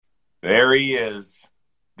There he is.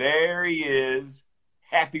 There he is.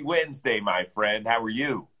 Happy Wednesday, my friend. How are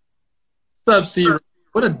you? What's up, C?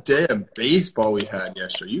 What a day of baseball we had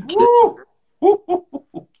yesterday. You kidding? Woo! Woo, woo,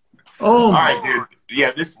 woo. Oh All my! right, dude. Yeah,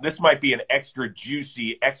 this might be an extra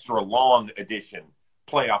juicy, extra long edition,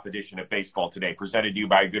 playoff edition of baseball today, presented to you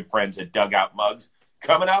by our good friends at Dugout Mugs.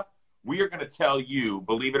 Coming up, we are going to tell you,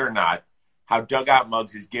 believe it or not, how Dugout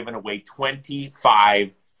Mugs is giving away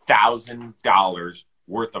 $25,000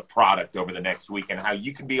 worth of product over the next week and how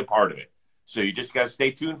you can be a part of it. So you just got to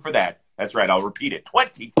stay tuned for that. That's right. I'll repeat it.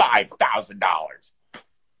 $25,000.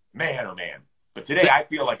 Man, oh, man. But today I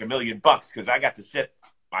feel like $1,000,000 because I got to sit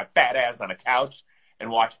my fat ass on a couch and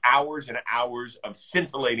watch hours and hours of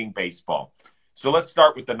scintillating baseball. So let's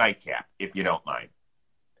start with the nightcap, if you don't mind.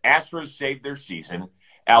 Astros saved their season.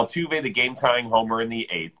 Altuve, the game-tying homer in the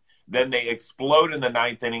eighth. Then they explode in the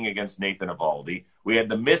ninth inning against Nathan Eovaldi. We had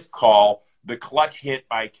the missed call, the clutch hit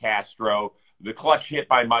by Castro, the clutch hit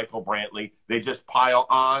by Michael Brantley. They just pile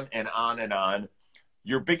on and on and on.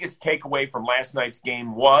 Your biggest takeaway from last night's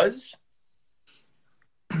game was?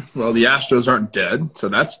 Well, the Astros aren't dead, so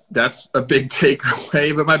that's a big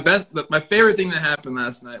takeaway. But my favorite thing that happened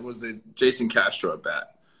last night was the Jason Castro at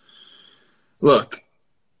bat. Look,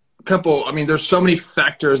 there's so many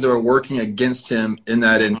factors that were working against him in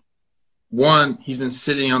that inning. One, he's been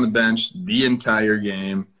sitting on the bench the entire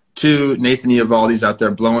game. Two, Nathan Eovaldi's out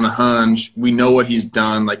there blowing a hunch. We know what he's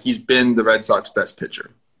done. Like, he's been the Red Sox best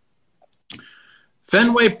pitcher.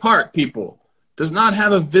 Fenway Park, people, does not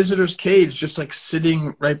have a visitor's cage just, like,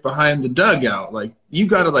 sitting right behind the dugout. Like, you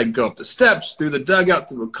got to, like, go up the steps, through the dugout,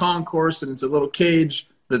 through a concourse, and it's a little cage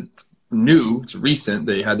that's new. It's recent.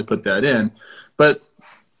 They had to put that in. But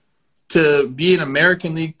to be an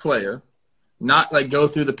American League player, not like go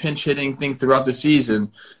through the pinch hitting thing throughout the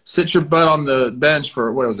season, sit your butt on the bench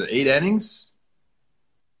for, 8 innings?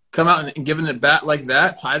 Come out and giving it bat like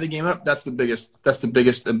that, tie the game up, that's the biggest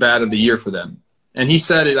at bat of the year for them. And he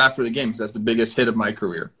said it after the game, so that's the biggest hit of my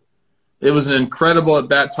career. It was an incredible at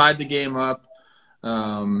bat, tied the game up. They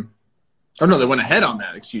went ahead on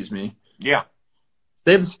that, excuse me. Yeah.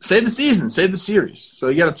 Save the season, save the series. So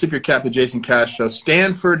you got to tip your cap to Jason Castro,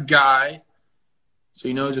 Stanford guy. So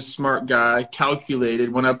you know he's a smart guy,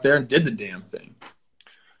 calculated, went up there and did the damn thing.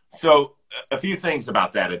 So a few things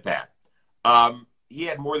about that at bat. He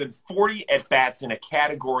had more than 40 at-bats in a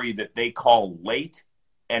category that they call late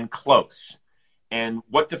and close. And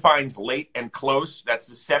what defines late and close? That's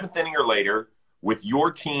the seventh inning or later with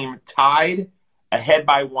your team tied, ahead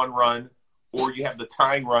by 1 run, or you have the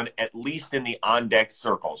tying run at least in the on-deck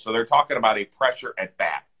circle. So they're talking about a pressure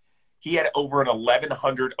at-bat. He had over an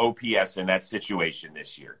 1,100 OPS in that situation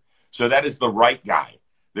this year. So that is the right guy.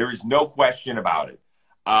 There is no question about it.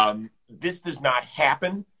 This does not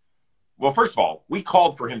happen. Well, first of all, we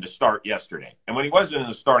called for him to start yesterday. And when he wasn't in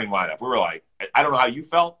the starting lineup, we were like, I don't know how you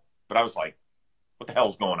felt, but I was like, what the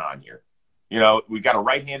hell's going on here? You know, we got a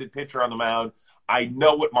right-handed pitcher on the mound. I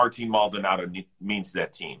know what Martin Maldonado means to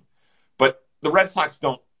that team. But the Red Sox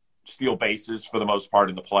don't steal bases for the most part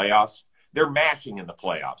in the playoffs. They're mashing in the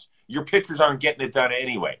playoffs. Your pitchers aren't getting it done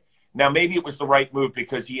anyway. Now, maybe it was the right move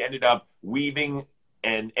because he ended up weaving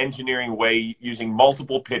and engineering away using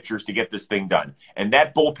multiple pitchers to get this thing done. And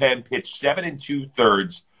that bullpen pitched 7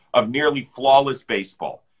 2/3 of nearly flawless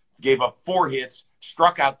baseball. Gave up 4 hits,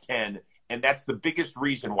 struck out 10, and that's the biggest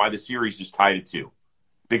reason why the series is tied at 2.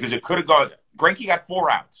 Because it could have gone – Greinke got 4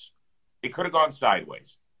 outs. It could have gone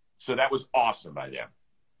sideways. So that was awesome by them.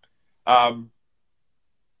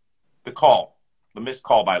 The missed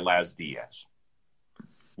call by Laz Diaz.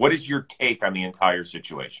 What is your take on the entire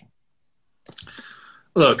situation?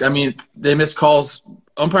 Look, I mean, they miss calls.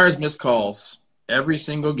 Umpires miss calls every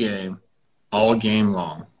single game, all game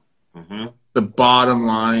long. Mm-hmm. The bottom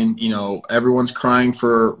line, everyone's crying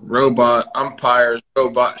for robot umpires,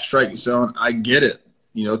 robot strike zone. I get it.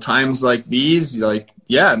 Times like these,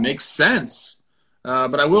 it makes sense.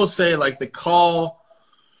 But I will say, the call –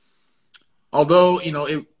 although,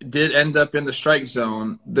 it did end up in the strike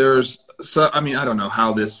zone, I don't know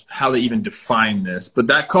how they even define this, but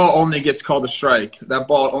that call only gets called a strike. That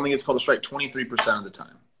ball only gets called a strike 23% of the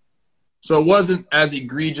time. So it wasn't as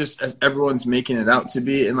egregious as everyone's making it out to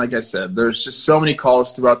be. And like I said, there's just so many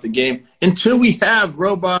calls throughout the game. Until we have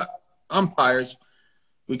robot umpires,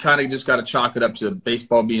 we kind of just got to chalk it up to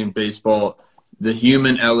baseball being baseball, the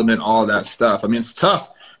human element, all that stuff. I mean, it's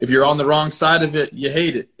tough. If you're on the wrong side of it, you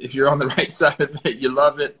hate it. If you're on the right side of it, you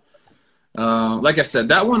love it. Like I said,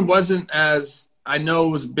 that one wasn't as – I know it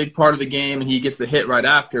was a big part of the game and he gets the hit right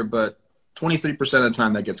after, but 23% of the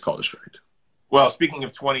time that gets called a strike. Well, speaking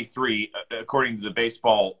of 23, according to the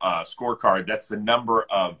baseball scorecard, that's the number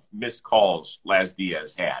of missed calls Laz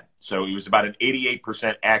Diaz had. So he was about an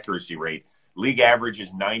 88% accuracy rate. League average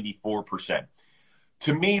is 94%.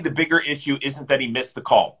 To me, the bigger issue isn't that he missed the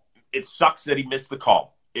call. It sucks that he missed the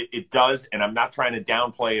call. It does, and I'm not trying to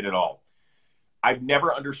downplay it at all. I've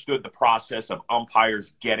never understood the process of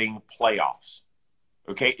umpires getting playoffs.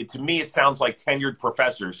 Okay? To me, it sounds like tenured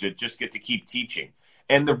professors that just get to keep teaching.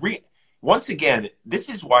 And once again, this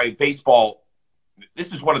is why baseball,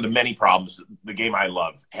 this is one of the many problems the game I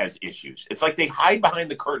love has issues. It's like they hide behind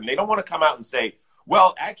the curtain. They don't want to come out and say,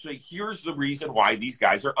 well, actually, here's the reason why these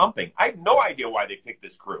guys are umping. I have no idea why they picked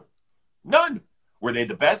this crew. None. Were they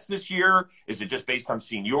the best this year? Is it just based on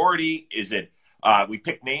seniority? Is it we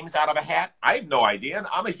pick names out of a hat? I have no idea, and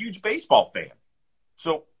I'm a huge baseball fan.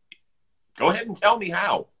 So go ahead and tell me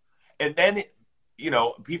how. And then,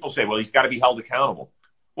 people say, well, he's got to be held accountable.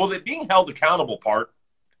 Well, the being held accountable part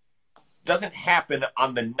doesn't happen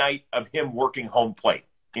on the night of him working home plate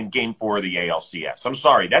in Game 4 of the ALCS. I'm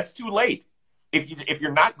sorry, that's too late. If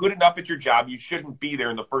you're not good enough at your job, you shouldn't be there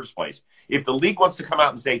in the first place. If the league wants to come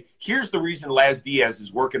out and say, here's the reason Laz Diaz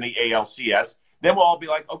is working the ALCS, then we'll all be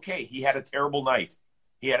like, okay, he had a terrible night.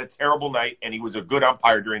 He had a terrible night, and he was a good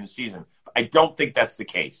umpire during the season. I don't think that's the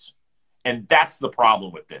case. And that's the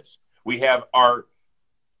problem with this. We have our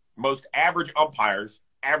most average umpires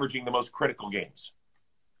averaging the most critical games.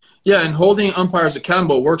 Yeah, and holding umpires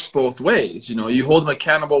accountable works both ways. You hold them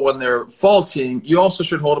accountable when they're faulting. You also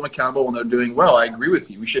should hold them accountable when they're doing well. I agree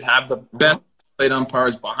with you. We should have the best plate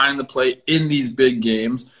umpires behind the plate in these big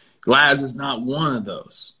games. Laz is not one of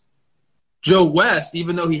those. Joe West,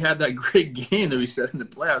 even though he had that great game that we said in the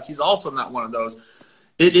playoffs, he's also not one of those.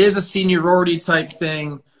 It is a seniority type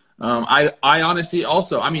thing. I honestly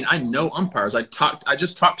also, I know umpires. I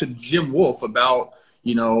just talked to Jim Wolf about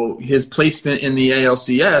his placement in the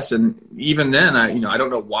ALCS. And even then, I don't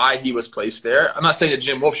know why he was placed there. I'm not saying that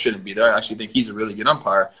Jim Wolf shouldn't be there. I actually think he's a really good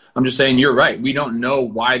umpire. I'm just saying you're right. We don't know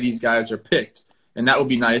why these guys are picked. And that would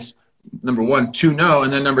be nice, number one, to know.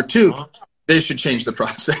 And then number two, they should change the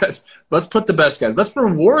process. Let's put the best guys. Let's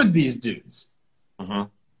reward these dudes. Most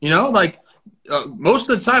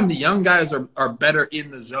of the time, the young guys are better in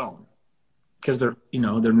the zone because they're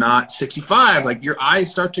not 65. Like your eyes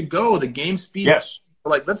start to go, the game speed. Yes.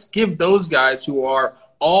 Let's give those guys who are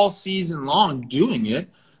all season long doing it,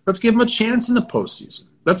 let's give them a chance in the postseason.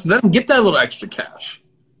 Let's let them get that little extra cash.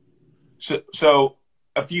 So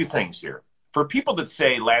a few things here. For people that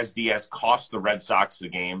say Laz Diaz cost the Red Sox the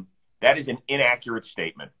game, that is an inaccurate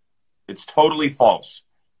statement. It's totally false.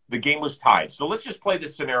 The game was tied. So let's just play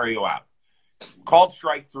this scenario out. Called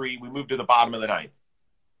strike 3. We moved to the bottom of the 9th.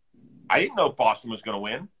 I didn't know Boston was going to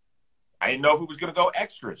win. I didn't know if it was going to go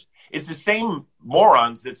extras. It's the same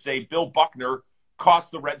morons that say Bill Buckner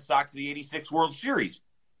cost the Red Sox the '86 World Series.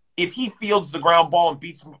 If he fields the ground ball and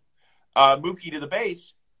beats Mookie to the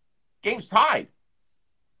base, game's tied.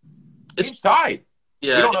 Game's tied.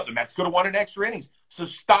 Yeah. We don't know. The Mets could have won in extra innings. So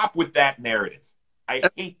stop with that narrative. I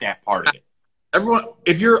hate that part of it. Everyone,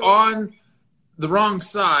 if you're on the wrong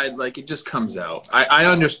side, it just comes out. I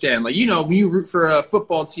understand. When you root for a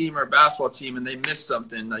football team or a basketball team and they miss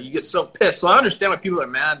something, you get so pissed. So I understand why people are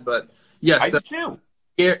mad, but yes, I do too.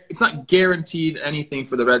 It's not guaranteed anything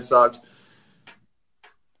for the Red Sox.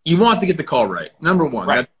 You want to get the call right. Number one.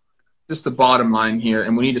 Right. That's just the bottom line here,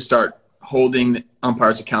 and we need to start holding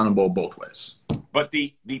umpires accountable both ways. But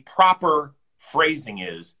the proper phrasing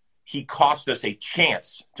is he cost us a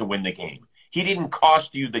chance to win the game. He didn't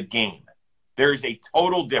cost you the game. There is a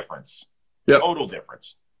total difference. Yep. Total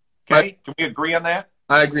difference. Okay? Can we agree on that?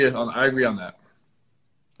 I agree on that.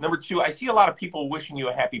 Number 2, I see a lot of people wishing you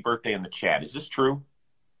a happy birthday in the chat. Is this true?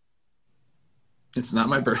 It's not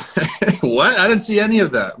my birthday. What? I didn't see any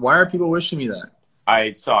of that. Why are people wishing me that?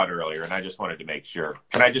 I saw it earlier, and I just wanted to make sure.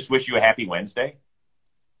 Can I just wish you a happy Wednesday?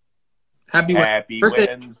 Happy birthday,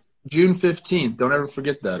 Wednesday. June 15th. Don't ever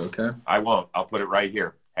forget that, okay? I won't. I'll put it right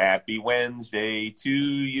here. Happy Wednesday to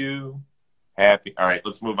you. Happy. All right,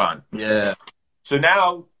 let's move on. Yeah. So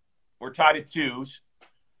now we're tied at 2s.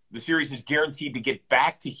 The series is guaranteed to get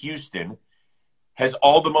back to Houston. Has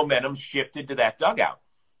all the momentum shifted to that dugout?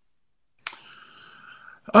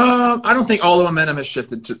 I don't think all the momentum has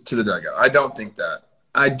shifted to the dugout. I don't think that.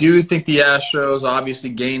 I do think the Astros obviously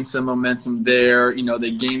gained some momentum there.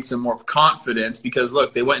 They gained some more confidence because,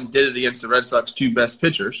 look, they went and did it against the Red Sox 2 best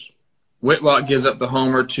pitchers. Whitlock gives up the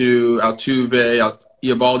homer to Altuve.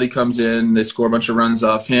 Eovaldi comes in. They score a bunch of runs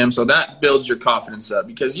off him. So that builds your confidence up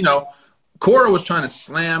because, Cora was trying to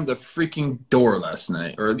slam the freaking door last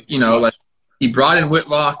night. Or, he brought in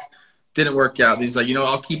Whitlock Didn't work out. And he's like,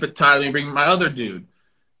 I'll keep it tight. Let me bring my other dude.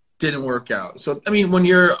 Didn't work out. So, I mean, when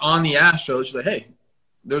you're on the Astros, you're like, hey,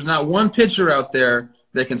 there's not one pitcher out there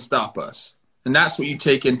that can stop us. And that's what you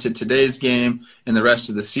take into today's game and the rest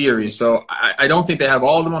of the series. So I don't think they have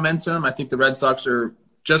all the momentum. I think the Red Sox are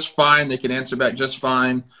just fine. They can answer back just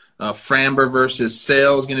fine. Framber versus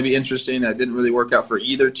Sale is going to be interesting. That didn't really work out for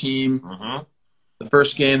either team. Mm-hmm. The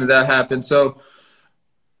first game that happened. So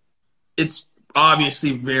it's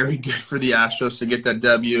obviously very good for the Astros to get that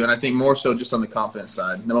W. And I think more so just on the confidence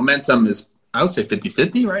side. The momentum is, I would say,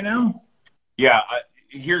 50-50 right now. Yeah,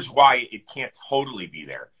 here's why it can't totally be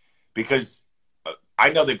there. Because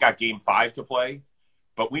I know they've got Game 5 to play,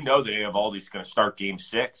 but we know that Eovaldi's going to start Game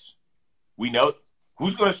 6. We know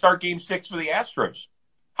who's going to start Game 6 for the Astros.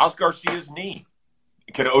 How's Garcia's knee?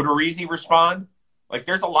 Can Odorizzi respond? Like,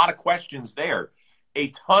 there's a lot of questions there. A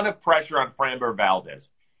ton of pressure on Framber Valdez.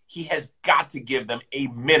 He has got to give them a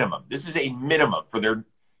minimum. This is a minimum for their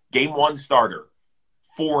Game 1 starter.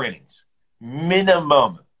 4 innings.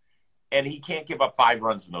 Minimum. And he can't give up 5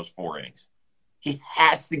 runs in those 4 innings. He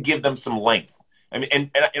has to give them some length. I mean,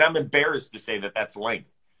 and I'm embarrassed to say that that's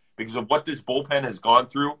length because of what this bullpen has gone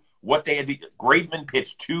through. What they had to, Graveman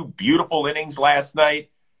pitched 2 beautiful innings last night.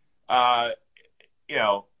 Yeah.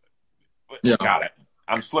 Got it.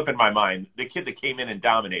 I'm slipping my mind. The kid that came in and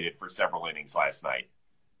dominated for several innings last night.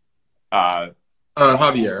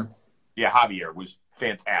 Javier. Yeah, Javier was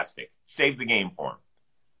fantastic. Saved the game for him.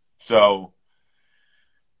 So,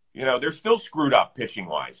 they're still screwed up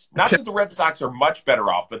pitching-wise. Not that the Red Sox are much better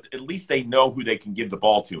off, but at least they know who they can give the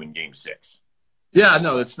ball to in Game 6. Yeah,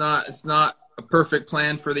 no, it's not a perfect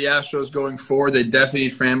plan for the Astros going forward. They definitely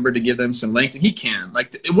need Framber to give them some length, and he can.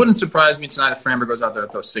 Like, it wouldn't surprise me tonight if Framber goes out there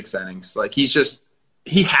and throws 6 innings. Like, he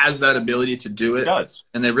has that ability to do it. He does.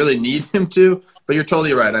 And they really need him to. But you're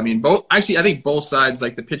totally right. I mean, I think both sides,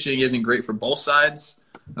 like the pitching isn't great for both sides.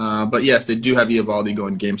 But yes, they do have Eovaldi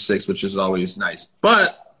going Game 6, which is always nice.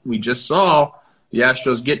 But we just saw the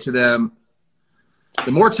Astros get to them.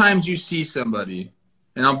 The more times you see somebody,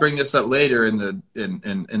 and I'll bring this up later in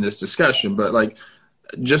this discussion, but like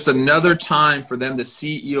just another time for them to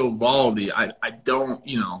see Eovaldi, I don't,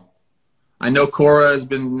 I know Cora has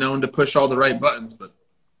been known to push all the right buttons, but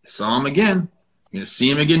I saw him again. You're going to see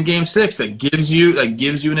him again Game 6. That gives you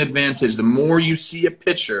an advantage. The more you see a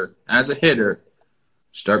pitcher as a hitter,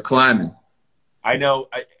 start climbing. I know,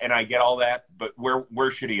 and I get all that, but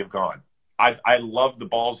where should he have gone? I love the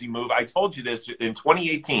ballsy move. I told you this in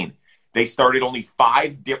 2018. They started only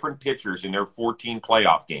 5 different pitchers in their 14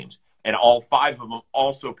 playoff games, and all 5 of them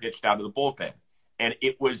also pitched out of the bullpen. And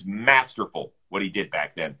it was masterful what he did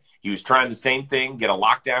back then. He was trying the same thing, get a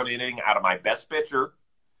lockdown inning out of my best pitcher.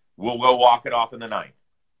 We'll go walk it off in the 9th.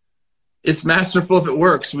 It's masterful if it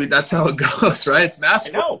works. That's how it goes, right? It's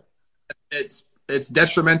masterful. I know. It's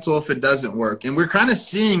detrimental if it doesn't work. And we're kind of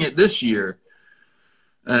seeing it this year.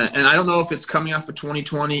 And I don't know if it's coming off of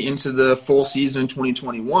 2020 into the full season in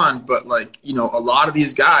 2021, but a lot of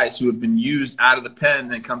these guys who have been used out of the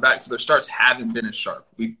pen and come back for their starts haven't been as sharp.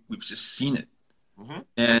 We've just seen it. Mm-hmm.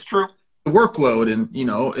 And it's true. The workload, and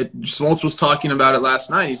Smoltz was talking about it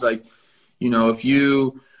last night. He's like,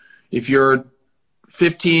 if you're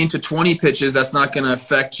 15 to 20 pitches, that's not going to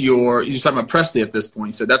affect you're talking about Presley at this point.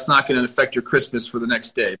 He said that's not going to affect your Christmas for the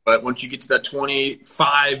next day. But once you get to that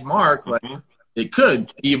 25 mark, it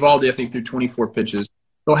could. Eovaldi, I think, through 24 pitches.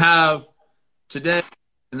 He'll have today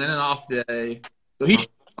and then an off day. So he should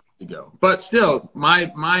go. But still,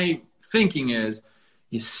 my thinking is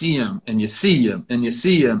you see him and you see him and you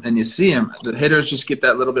see him and you see him. The hitters just get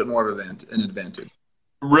that little bit more of an advantage.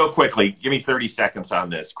 Real quickly, give me 30 seconds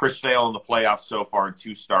on this. Chris Sale in the playoffs so far in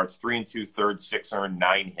 2 starts, 3 2/3, 6 earned,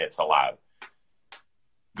 9 hits allowed.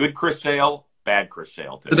 Good Chris Sale, bad Chris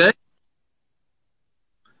Sale today.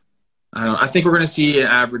 I think we're going to see an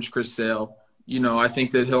average Chris Sale. I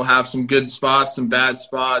think that he'll have some good spots, some bad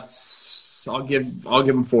spots. I'll give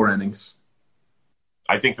him 4 innings.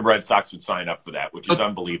 I think the Red Sox would sign up for that, which is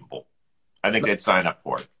unbelievable. I think they'd sign up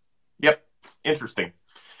for it. Yep. Interesting.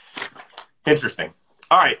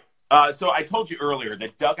 All right. So I told you earlier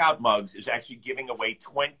that Dugout Mugs is actually giving away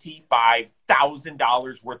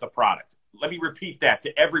 $25,000 worth of product. Let me repeat that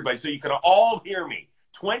to everybody so you can all hear me.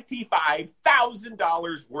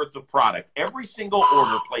 $25,000 worth of product. Every single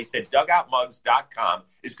order placed at dugoutmugs.com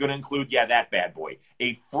is going to include, that bad boy,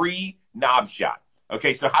 a free knob shot.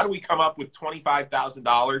 Okay, so how do we come up with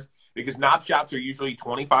 $25,000? Because knob shots are usually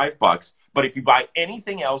 $25, but if you buy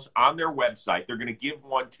anything else on their website, they're going to give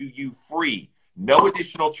one to you free. No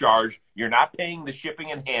additional charge. You're not paying the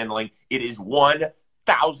shipping and handling. It is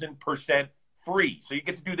 1,000% free. So you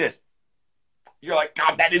get to do this. You're like,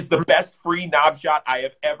 God, that is the best free knob shot I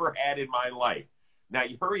have ever had in my life. Now,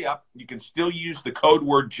 you hurry up. You can still use the code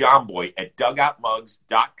word JOHNBOY at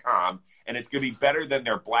dugoutmugs.com, and it's going to be better than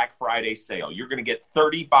their Black Friday sale. You're going to get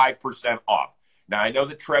 35% off. Now, I know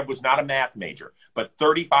that Trev was not a math major, but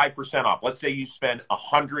 35% off. Let's say you spend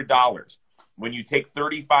 $100. When you take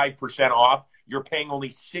 35% off, you're paying only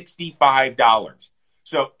 $65.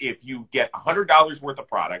 So if you get $100 worth of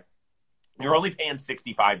product, you're only paying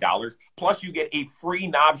 $65, plus you get a free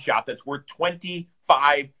knob shot that's worth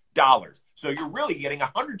 $25. So you're really getting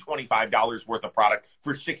 $125 worth of product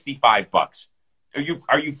for $65.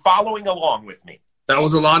 Are you following along with me? That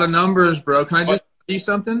was a lot of numbers, bro. Can I just tell you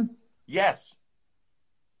something? Yes.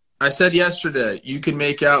 I said yesterday you can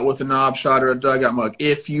make out with a knob shot or a dugout mug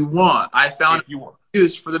if you want. I found a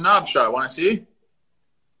use for the knob shot. Want to see?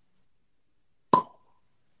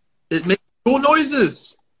 It makes cool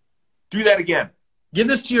noises. Do that again. Give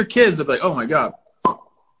this to your kids. They'll be like, oh, my God.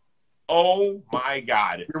 Oh, my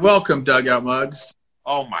God. You're welcome, dugout mugs.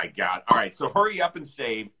 Oh, my God. All right, so hurry up and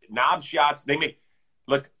save. Knob shots, they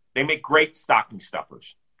make great stocking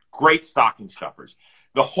stuffers. Great stocking stuffers.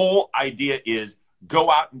 The whole idea is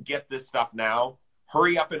go out and get this stuff now.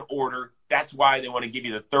 Hurry up and order. That's why they want to give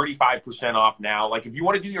you the 35% off now. Like, if you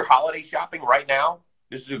want to do your holiday shopping right now,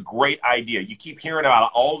 this is a great idea. You keep hearing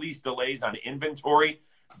about all these delays on inventory.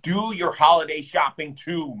 Do your holiday shopping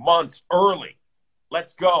 2 months early.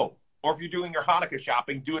 Let's go. Or if you're doing your Hanukkah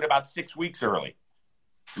shopping, do it about 6 weeks early.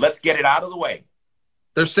 Let's get it out of the way.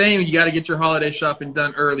 They're saying you got to get your holiday shopping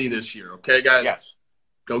done early this year. Okay, guys? Yes.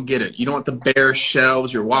 Go get it. You don't want the bare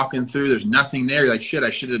shelves you're walking through. There's nothing there. You're like, shit, I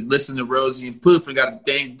should have listened to Rosie and Poof and got a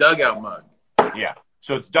dang dugout mug. Yeah.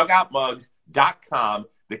 So it's dugoutmugs.com.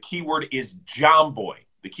 The keyword is JOHNBOY.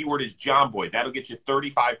 The keyword is JOHNBOY. That'll get you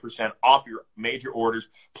 35% off your major orders.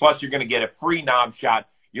 Plus, you're going to get a free knob shot.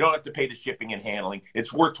 You don't have to pay the shipping and handling.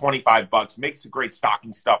 It's worth $25. Makes a great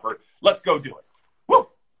stocking stuffer. Let's go do it. Woo!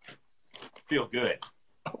 Feel good.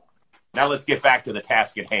 Now let's get back to the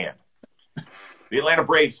task at hand. The Atlanta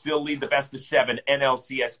Braves still lead the best of 7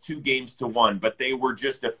 NLCS 2-1, but they were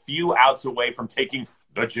just a few outs away from taking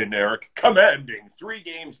the generic commanding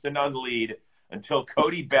 3-0 lead until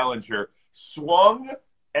Cody Bellinger swung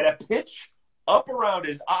at a pitch up around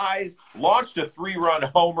his eyes, launched a 3-run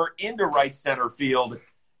homer into right center field,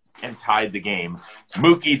 and tied the game.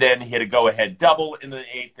 Mookie then hit a go-ahead double in the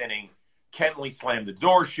 8th inning. Kenley slammed the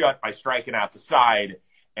door shut by striking out the side,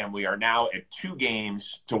 and we are now at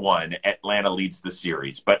 2-1. Atlanta leads the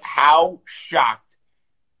series. But how shocked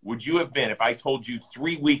would you have been if I told you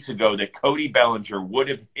 3 weeks ago that Cody Bellinger would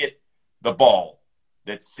have hit the ball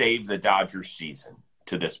that saved the Dodgers season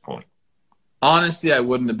to this point? Honestly, I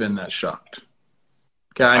wouldn't have been that shocked.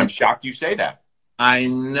 Okay, I'm shocked you say that. I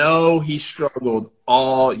know he struggled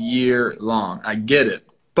all year long. I get it.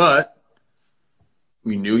 But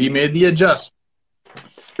we knew he made the adjustment.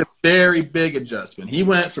 It's a very big adjustment. He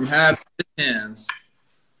went from having his hands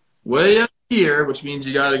way up here, which means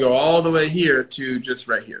you got to go all the way here, to just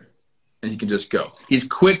right here. And he can just go. He's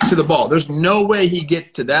quick to the ball. There's no way he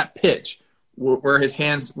gets to that pitch where his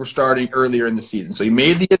hands were starting earlier in the season. So he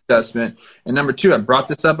made the adjustment. And number two, I brought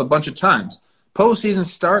this up a bunch of times. Postseason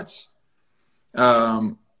starts.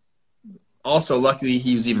 Also, luckily,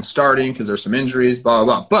 he was even starting because there's some injuries, blah,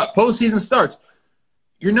 blah, blah. But postseason starts.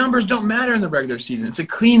 Your numbers don't matter in the regular season. It's a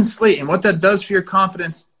clean slate. And what that does for your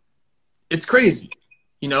confidence, it's crazy.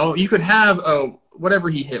 You know, you could have whatever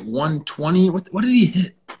he hit, 120. What did he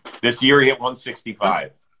hit? This year he hit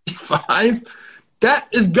 165. 5? That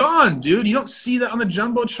is gone, dude. You don't see that on the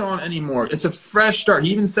Jumbotron anymore. It's a fresh start.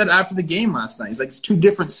 He even said after the game last night, he's like, it's 2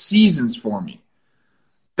 different seasons for me.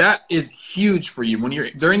 That is huge for you. When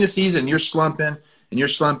you're during the season, you're slumping. You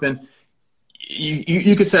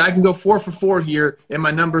could say, I can go 4 for 4 here, and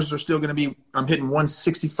my numbers are still going to be, I'm hitting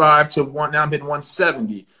 165 to 1, now I'm hitting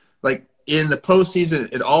 170. Like, in the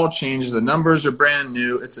postseason, it all changes. The numbers are brand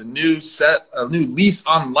new. It's a new lease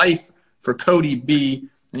on life for Cody B,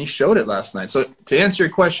 and he showed it last night. So to answer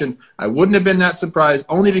your question, I wouldn't have been that surprised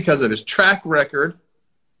only because of his track record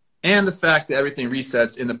and the fact that everything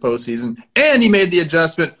resets in the postseason, and he made the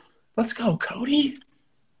adjustment. Let's go, Cody.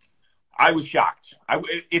 I was shocked.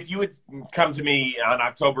 If you had come to me on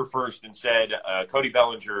October 1st and said Cody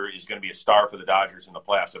Bellinger is going to be a star for the Dodgers in the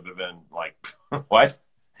playoffs, I would have been like, what?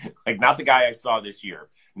 Like, not the guy I saw this year.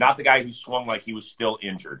 Not the guy who swung like he was still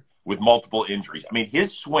injured with multiple injuries. I mean,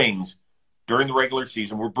 his swings during the regular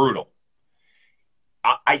season were brutal.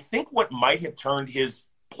 I think what might have turned his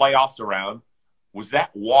playoffs around was that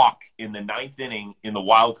walk in the 9th inning in the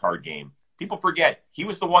wild card game. People forget he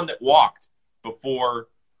was the one that walked before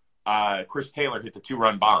Chris Taylor hit the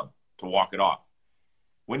 2-run bomb to walk it off.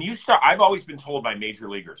 When you start, I've always been told by major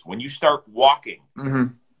leaguers, when you start walking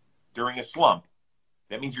Mm-hmm. during a slump,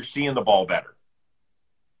 that means you're seeing the ball better.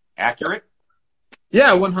 Accurate?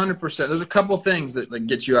 Yeah, 100%. There's a couple things that like,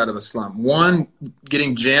 get you out of a slump. One,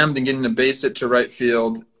 getting jammed and getting a base hit to right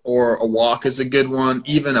field or a walk is a good one.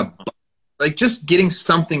 Even like just getting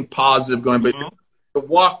something positive going. But the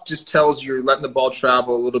walk just tells you're letting the ball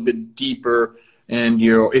travel a little bit deeper, and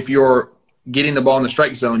if you're getting the ball in the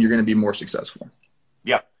strike zone, you're going to be more successful.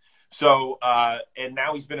 Yeah. So, and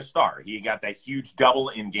now he's been a star. He got that huge double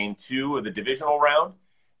in game 2 of the divisional round.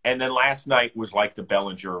 And then last night was like the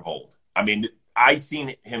Bellinger of old. I mean, I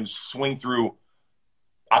seen him swing through,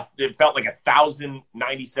 it felt like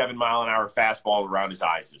 1,097-mile-an-hour fastball around his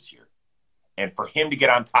eyes this year. And for him to get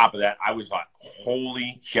on top of that, I was like,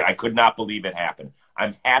 holy shit, I could not believe it happened.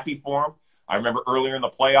 I'm happy for him. I remember earlier in the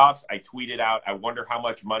playoffs, I tweeted out, I wonder how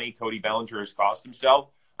much money Cody Bellinger has cost himself.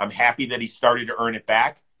 I'm happy that he started to earn it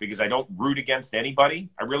back because I don't root against anybody.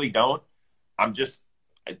 I really don't.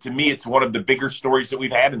 To me, it's one of the bigger stories that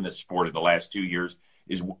we've had in this sport of the last 2 years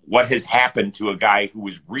is what has happened to a guy who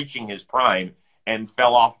was reaching his prime and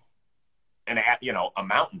fell off a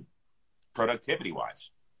mountain productivity-wise.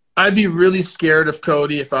 I'd be really scared of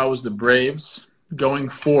Cody if I was the Braves going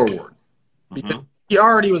forward. Because he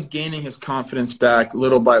already was gaining his confidence back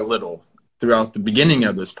little by little throughout the beginning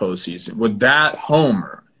of this postseason. With that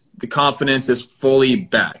homer, the confidence is fully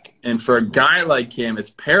back. And for a guy like him,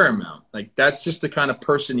 it's paramount. Like, that's just the kind of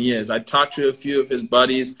person he is. I talked to a few of his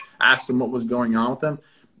buddies, asked him what was going on with him.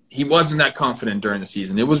 He wasn't that confident during the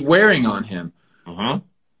season. It was wearing on him.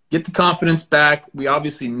 Get the confidence back. We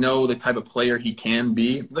obviously know the type of player he can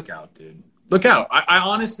be. Look out, dude. Look out. I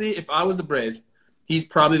honestly, if I was the Braves, he's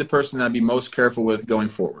probably the person I'd be most careful with going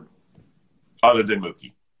forward. Other than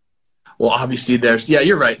Mookie. Well, obviously yeah,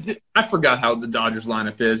 you're right. I forgot how the Dodgers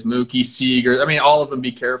lineup is. Mookie, Seager. I mean, all of them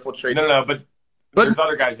be careful. Trade. No, but there's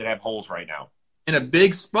other guys that have holes right now. In a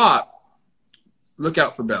big spot, look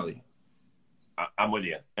out for Belly. I'm with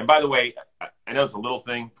you. And by the way, I know it's a little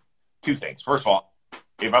thing. 2 things. First of all,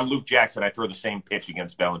 if I'm Luke Jackson, I throw the same pitch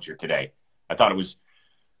against Bellinger today. I thought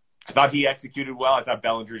he executed well. I thought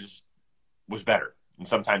Bellinger was better. And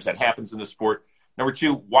sometimes that happens in the sport. Number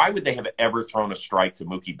 2, why would they have ever thrown a strike to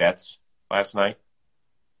Mookie Betts last night?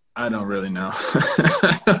 I don't really know.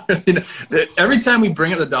 Every time we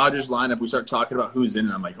bring up the Dodgers lineup, we start talking about who's in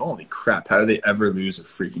it. I'm like, holy crap, how do they ever lose a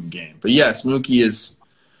freaking game? But yes, Mookie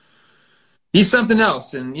he's something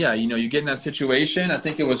else. And yeah, you get in that situation. I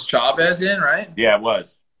think it was Chavez in, right? Yeah, it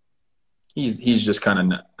was. He's just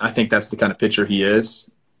kind of, I think that's the kind of pitcher he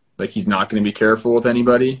is. Like, he's not going to be careful with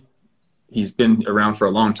anybody. He's been around for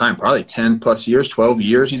a long time, probably 10 plus years, 12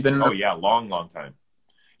 years he's been in. Oh yeah, long time.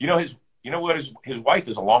 You know his wife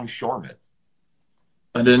is a longshoreman.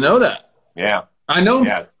 I didn't know that. Yeah. I know.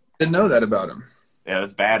 Yeah. Didn't know that about him. Yeah,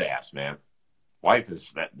 that's badass, man. Wife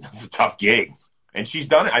that's a tough gig. And she's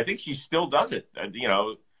done it. I think she still does it. I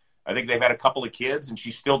think they've had a couple of kids and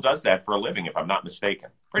she still does that for a living, if I'm not mistaken.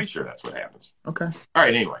 Pretty sure that's what happens. Okay. All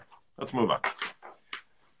right, anyway, let's move on.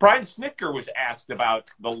 Brian Snitker was asked about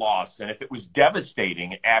the loss and if it was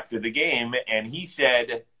devastating after the game, and he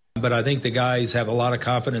said, but I think the guys have a lot of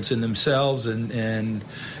confidence in themselves, and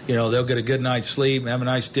they'll get a good night's sleep, have a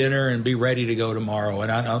nice dinner, and be ready to go tomorrow.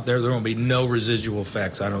 And there will be no residual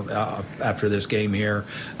effects. After this game here,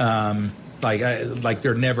 like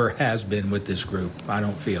there never has been with this group. I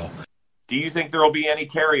don't feel. Do you think there will be any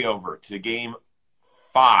carryover to game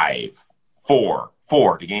 4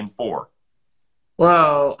 to game 4?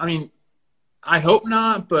 Well, I mean, I hope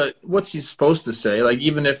not, but what's he supposed to say? Like,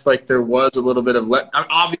 even if, there was a little bit of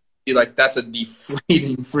obviously, that's a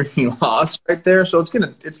deflating freaking loss right there. So it's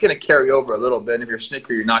gonna carry over a little bit. And if you're Snitker,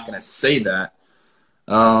 you're not gonna say that.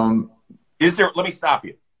 Let me stop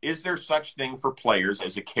you. Is there such thing for players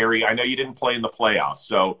as a carry? I know you didn't play in the playoffs,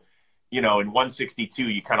 so, in 162,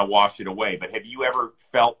 you kind of wash it away. But have you ever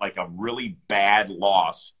felt like a really bad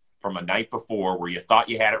loss from a night before where you thought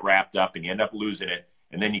you had it wrapped up and you end up losing it,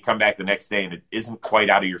 and then you come back the next day and it isn't quite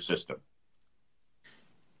out of your system?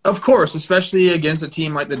 Of course, especially against a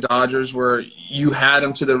team like the Dodgers where you had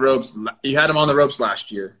them to the ropes. You had them on the ropes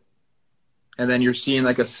last year. And then you're seeing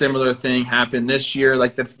a similar thing happen this year.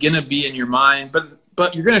 That's going to be in your mind.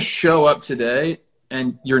 But you're going to show up today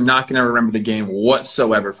and you're not going to remember the game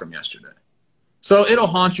whatsoever from yesterday. So it'll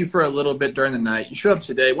haunt you for a little bit during the night. You show up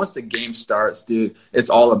today. Once the game starts, dude, it's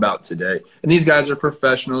all about today. And these guys are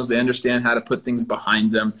professionals. They understand how to put things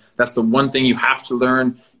behind them. That's the one thing you have to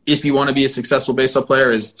learn if you want to be a successful baseball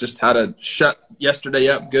player, is just how to shut yesterday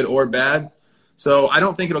up, good or bad. So I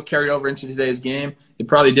don't think it'll carry over into today's game. It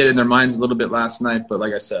probably did in their minds a little bit last night. But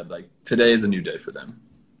like I said, today is a new day for them.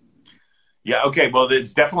 Yeah, okay. Well,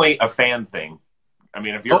 it's definitely a fan thing. I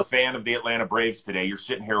mean, if you're Oh, a fan of the Atlanta Braves today, you're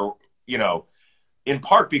sitting here, you know, in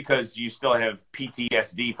part because you still have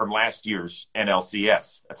PTSD from last year's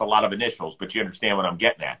NLCS. That's a lot of initials, but you understand what I'm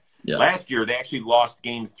getting at. yeah. Last year, they actually lost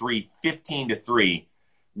game 3 15-3,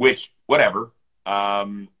 which, whatever.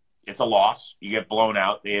 It's a loss. You get blown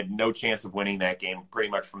out. They had no chance of winning that game pretty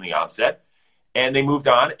much from the onset. And they moved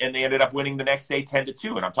on, and they ended up winning the next day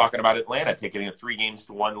 10-2. And I'm talking about Atlanta taking a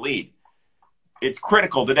 3-1 lead. It's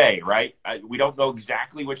critical today, right? We don't know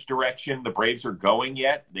exactly which direction the Braves are going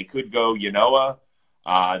yet. They could go Yanoa.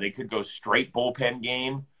 They could go straight bullpen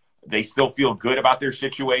game. They still feel good about their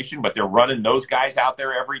situation, but they're running those guys out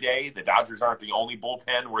there every day. The Dodgers aren't the only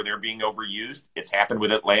bullpen where they're being overused. It's happened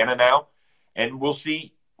with Atlanta now. And we'll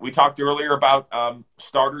see. We talked earlier about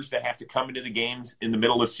starters that have to come into the games in the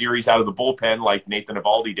middle of series out of the bullpen like Nathan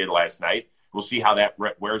Eovaldi did last night. We'll see how that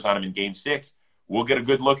wears on him in game 6. We'll get a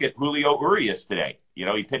good look at Julio Urias today. You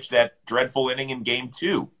know, he pitched that dreadful inning in game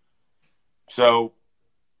 2. So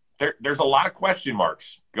there's a lot of question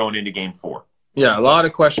marks going into game 4. Yeah, a lot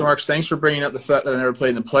of question marks. Thanks for bringing up the fact that I never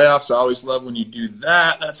played in the playoffs. I always love when you do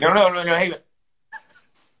that. No. Hey,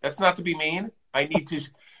 that's not to be mean. I need to,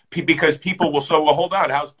 because people will say, well, hold on.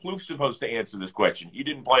 How's Plouffe supposed to answer this question? You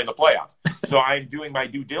didn't play in the playoffs. So I'm doing my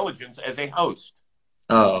due diligence as a host.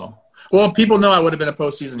 Oh. Well, people know I would have been a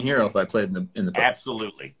postseason hero if I played in the playoffs.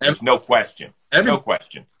 Absolutely. There's no question. No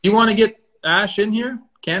question. You want to get Ash in here?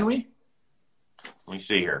 Can we? Let me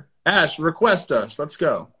see here. Ash, request us. Let's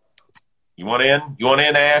go. You want in? You want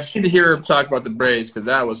in, Ash? I need to hear him talk about the Braves because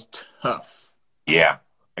that was tough. Yeah.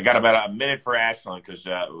 I got about a minute for Ashland because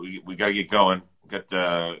we got to get going. Got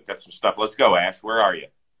some stuff. Let's go, Ash. Where are you?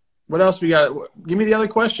 What else we got? Give me the other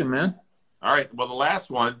question, man. All right. Well, the last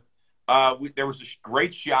one, there was a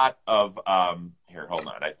great shot of here, hold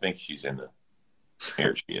on. I think she's in the –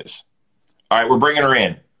 here she is. All right, we're bringing her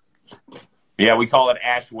in. Yeah, we call it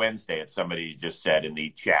Ash Wednesday, as somebody just said in the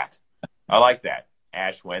chat. I like that,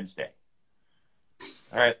 Ash Wednesday.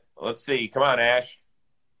 All right, let's see. Come on, Ash.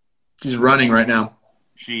 She's running right now.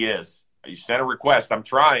 She is. You sent a request. I'm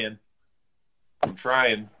trying.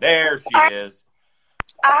 There she is.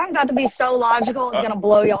 I'm about to be so logical, it's gonna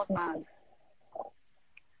blow y'all's mind.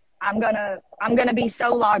 I'm gonna be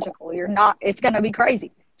so logical. You're not. It's gonna be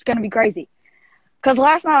crazy. It's gonna be crazy. Because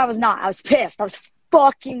last night I was not. I was pissed. I was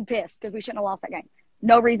fucking pissed because we shouldn't have lost that game.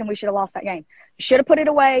 No reason we should have lost that game. Should have put it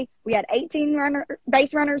away. We had 18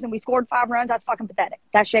 base runners and we scored 5 runs. That's fucking pathetic.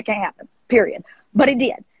 That shit can't happen. Period. But it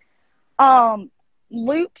did.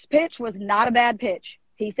 Luke's pitch was not a bad pitch.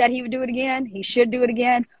 He said he would do it again. He should do it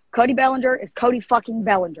again. Cody Bellinger is Cody fucking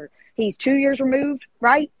Bellinger. He's 2 years removed,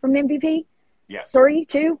 right, from MVP? Yes. 3,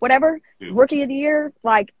 2, whatever. 2. Rookie of the year.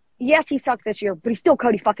 Like, yes, he sucked this year, but he's still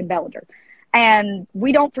Cody fucking Bellinger. And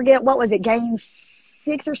we don't forget, what was it, game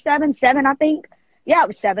 6 or 7? 7, I think. Yeah, it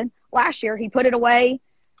was 7. Last year, he put it away,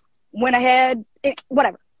 went ahead,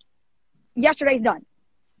 whatever. Yesterday's done.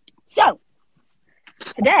 So,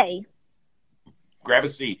 today. Grab a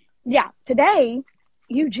seat. Yeah, today,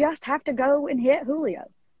 you just have to go and hit Julio.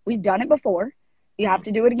 We've done it before. You have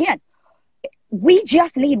to do it again. We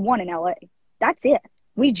just need one in LA. That's it.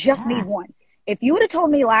 We just need one. If you would have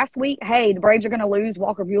told me last week, hey, the Braves are going to lose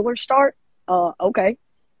Walker Buehler's start, okay.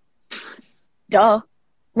 Duh.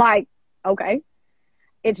 Like, okay.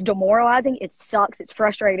 It's demoralizing. It sucks. It's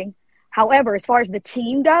frustrating. However, as far as the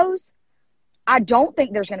team goes, I don't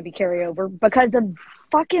think there's going to be carryover because of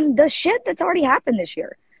fucking the shit that's already happened this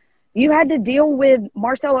year. You had to deal with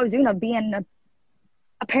Marcell Ozuna being an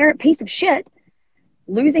apparent piece of shit,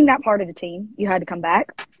 losing that part of the team. You had to come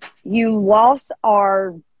back. You lost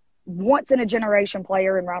our once-in-a-generation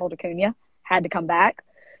player in Ronald Acuna, had to come back.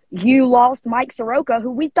 You lost Mike Soroka,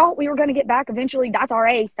 who we thought we were going to get back eventually. That's our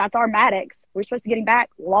ace. That's our Maddox. We're supposed to get him back.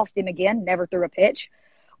 Lost him again. Never threw a pitch.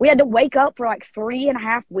 We had to wake up for like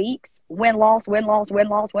 3.5 weeks. Win-loss, win-loss,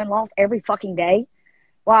 win-loss, win-loss every fucking day.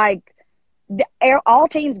 Like, all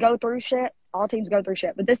teams go through shit. All teams go through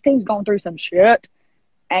shit. But this team's going through some shit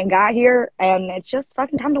and got here, and it's just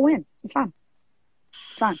fucking time to win. It's fine.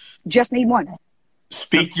 It's fine. Just need one.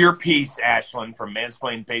 Speak your piece, Ashland, from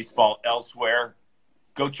Mansplain Baseball Elsewhere.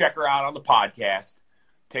 Go check her out on the podcast.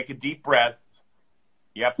 Take a deep breath.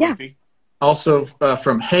 Yeah, Plouffe? Yeah. Also,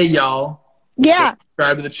 from Hey Y'all. Yeah.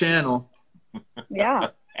 Subscribe to the channel. Yeah.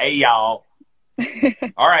 Hey, y'all.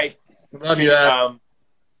 All right. Love you, Ash.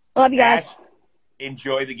 Love you guys. Ash,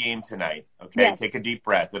 enjoy the game tonight. Okay, yes. Take a deep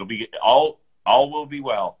breath. It'll be all will be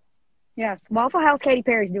well. Yes, Waffle House Katy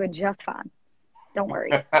Perry's doing just fine. Don't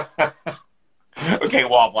worry. Okay,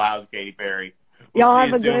 Waffle House Katy Perry. We'll y'all see have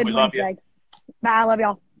you a soon. good We love Wednesday. you. Bye. I love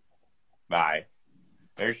y'all. Bye.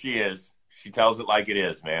 There she is. She tells it like it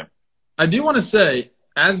is, man. I do want to say,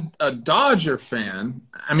 as a Dodger fan,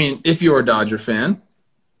 I mean, if you're a Dodger fan,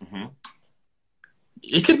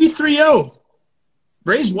 it could be 3-0.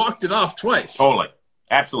 Rays walked it off twice. Totally.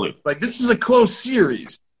 Absolutely. Like, this is a close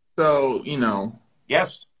series. So,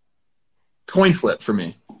 Yes. coin flip for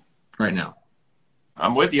me right now.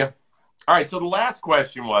 I'm with you. All right, so the last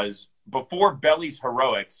question was, before Belly's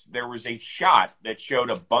heroics, there was a shot that showed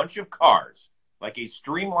a bunch of cars, like a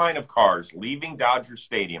streamline of cars, leaving Dodger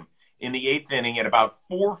Stadium in the 8th inning at about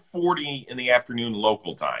 4:40 in the afternoon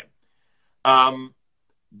local time.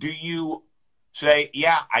 Do you say,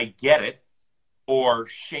 yeah, I get it, or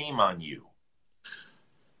shame on you?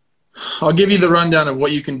 I'll give you the rundown of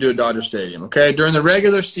what you can do at Dodger Stadium, okay? During the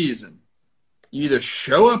regular season, you either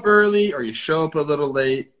show up early or you show up a little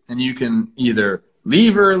late, and you can either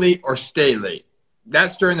leave early or stay late.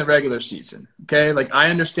 That's during the regular season, okay? Like, I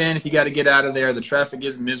understand if you got to get out of there, the traffic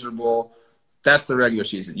is miserable. That's the regular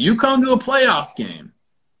season. You come to a playoff game.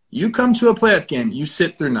 You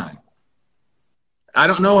sit through 9. I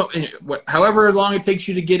don't know, however long it takes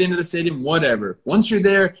you to get into the stadium, whatever. Once you're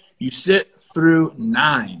there, you sit through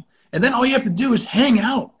 9. And then all you have to do is hang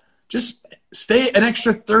out. Just stay an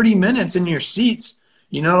extra 30 minutes in your seats,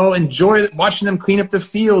 enjoy watching them clean up the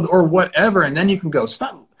field or whatever, and then you can go.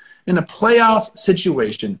 Stop. In a playoff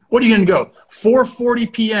situation, what are you going to go?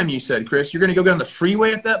 4:40 p.m., you said, Chris. You're going to go get on the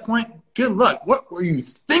freeway at that point? Good luck. What were you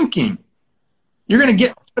thinking? You're going to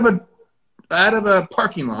get out of a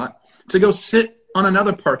parking lot to go sit on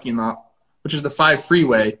another parking lot, which is the 5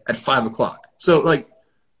 freeway, at 5 o'clock. So,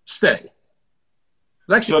 stay.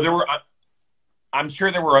 So I'm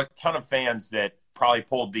sure there were a ton of fans that probably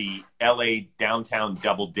pulled the LA downtown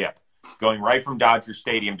double dip, going right from Dodger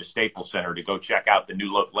Stadium to Staples Center to go check out the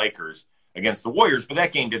new look Lakers against the Warriors. But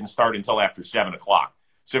that game didn't start until after 7 o'clock.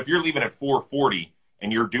 So if you're leaving at 4:40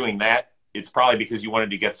 and you're doing that, it's probably because you wanted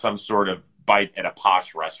to get some sort of bite at a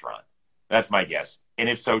posh restaurant. That's my guess. And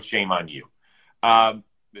if so, shame on you. Well,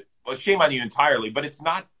 shame on you entirely, but it's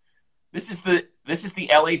not. This is the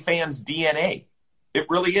LA fans' DNA. It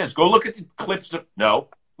really is. Go look at the clips of. No,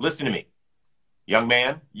 listen to me, young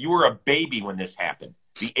man. You were a baby when this happened.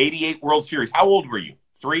 The '88 World Series. How old were you?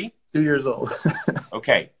 3? 2 years old.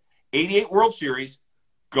 Okay, '88 World Series.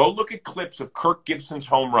 Go look at clips of Kirk Gibson's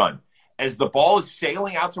home run as the ball is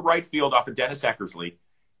sailing out to right field off of Dennis Eckersley.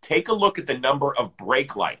 Take a look at the number of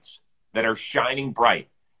brake lights that are shining bright.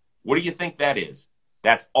 What do you think that is?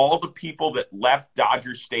 That's all the people that left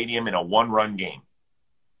Dodger Stadium in a 1-run game.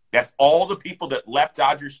 That's all the people that left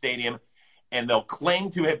Dodger Stadium, and they'll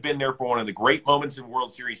claim to have been there for one of the great moments in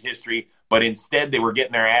World Series history, but instead they were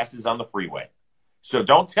getting their asses on the freeway. So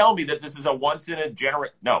don't tell me that this is a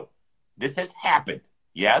once-in-a-generation. No, this has happened.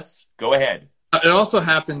 Yes? Go ahead. It also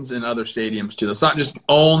happens in other stadiums, too. It's not just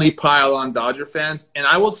only pile on Dodger fans. And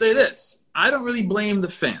I will say this. I don't really blame the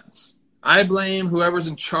fans. I blame whoever's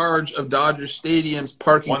in charge of Dodger Stadium's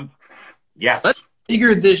parking. Yes. Let's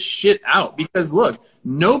figure this shit out. Because, look,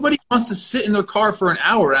 nobody wants to sit in their car for an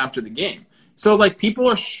hour after the game. So, people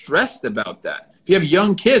are stressed about that. If you have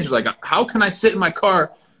young kids, you're like, how can I sit in my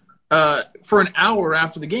car for an hour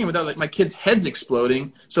after the game without, my kid's head's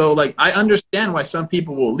exploding? So, I understand why some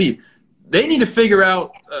people will leave. They need to figure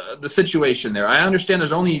out the situation there. I understand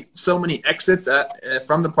there's only so many exits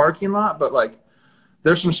from the parking lot, but,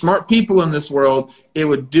 there's some smart people in this world. It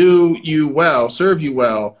would serve you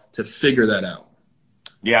well to figure that out.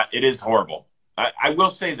 Yeah, it is horrible. I will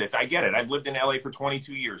say this. I get it. I've lived in LA for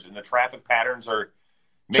 22 years, and the traffic patterns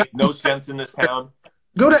make no sense in this town.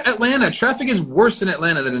 Go to Atlanta. Traffic is worse in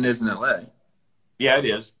Atlanta than it is in LA. Yeah, it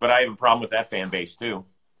is, but I have a problem with that fan base, too.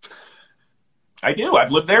 I do.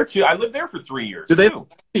 I've lived there, too. I lived there for 3 years, Do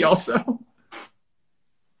they also?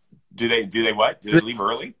 Do they what? Do they leave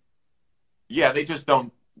early? Yeah, they just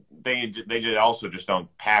don't. They just also just don't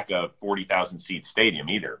pack a 40,000-seat stadium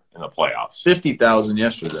either in the playoffs. 50,000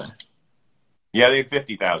 yesterday. Yeah, they had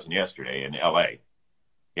 50,000 yesterday in L.A.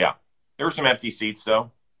 Yeah, there were some empty seats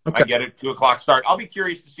though. Okay. I get it. 2:00 start. I'll be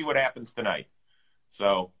curious to see what happens tonight.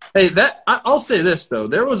 So hey, I'll say this though.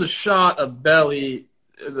 There was a shot of Belly,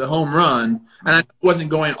 the home run, and I wasn't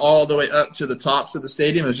going all the way up to the tops of the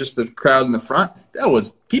stadium. It was just the crowd in the front.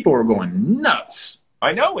 People were going nuts.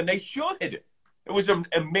 I know, and they should. It was an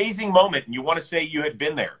amazing moment, and you want to say you had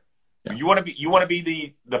been there. Yeah. You want to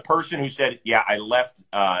be the person who said, "Yeah, I left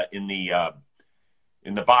in the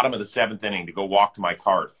bottom of the 7th inning to go walk to my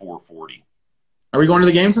car at 4:40." Are we going to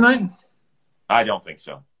the game tonight? I don't think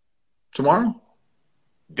so. Tomorrow?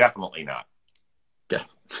 Definitely not. Yeah.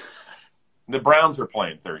 The Browns are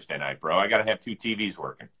playing Thursday night, bro. I got to have 2 TVs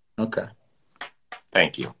working. Okay.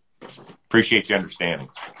 Thank you. Appreciate you understanding.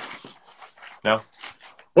 No?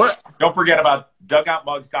 What? Don't forget about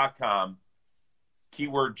dugoutmugs.com,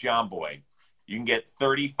 keyword JohnBoy. You can get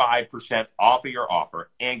 35% off of your offer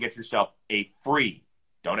and get yourself a free,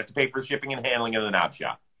 don't have to pay for shipping and handling of the knob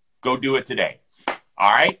shop. Go do it today.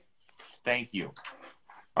 All right? Thank you.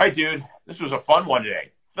 All right, dude. This was a fun one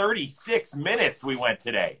today. 36 minutes we went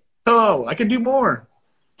today. Oh, I could do more.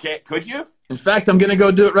 Could you? In fact, I'm going to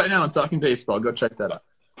go do it right now. I'm talking baseball. Go check that out.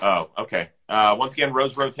 Oh, okay. Once again,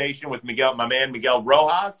 Rose Rotation with my man Miguel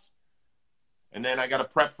Rojas. And then I got to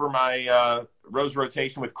prep for my Rose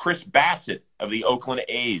Rotation with Chris Bassett of the Oakland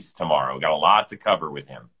A's tomorrow. Got a lot to cover with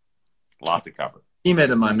him. A lot to cover.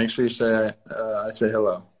 Teammate of mine. Make sure you say I say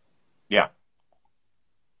hello. Yeah.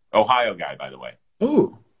 Ohio guy, by the way.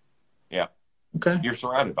 Ooh. Yeah. Okay. You're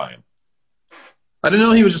surrounded by him. I didn't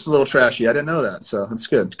know he was just a little trashy. I didn't know that. So that's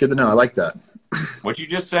good. Good to know. I like that. What'd you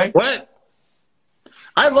just say? What?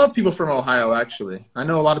 I love people from Ohio, actually. I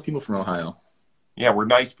know a lot of people from Ohio. Yeah, we're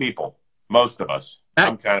nice people. Most of us.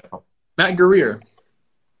 I'm kind of. Matt Guerrier.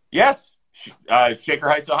 Yes. Shaker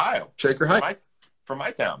Heights, Ohio. Shaker Heights. From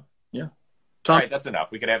my town. Yeah. All right, that's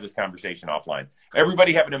enough. We could have this conversation offline.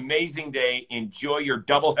 Everybody have an amazing day. Enjoy your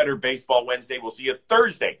doubleheader baseball Wednesday. We'll see you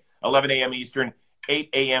Thursday, 11 a.m. Eastern, 8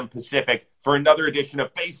 a.m. Pacific, for another edition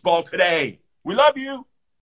of Baseball Today. We love you.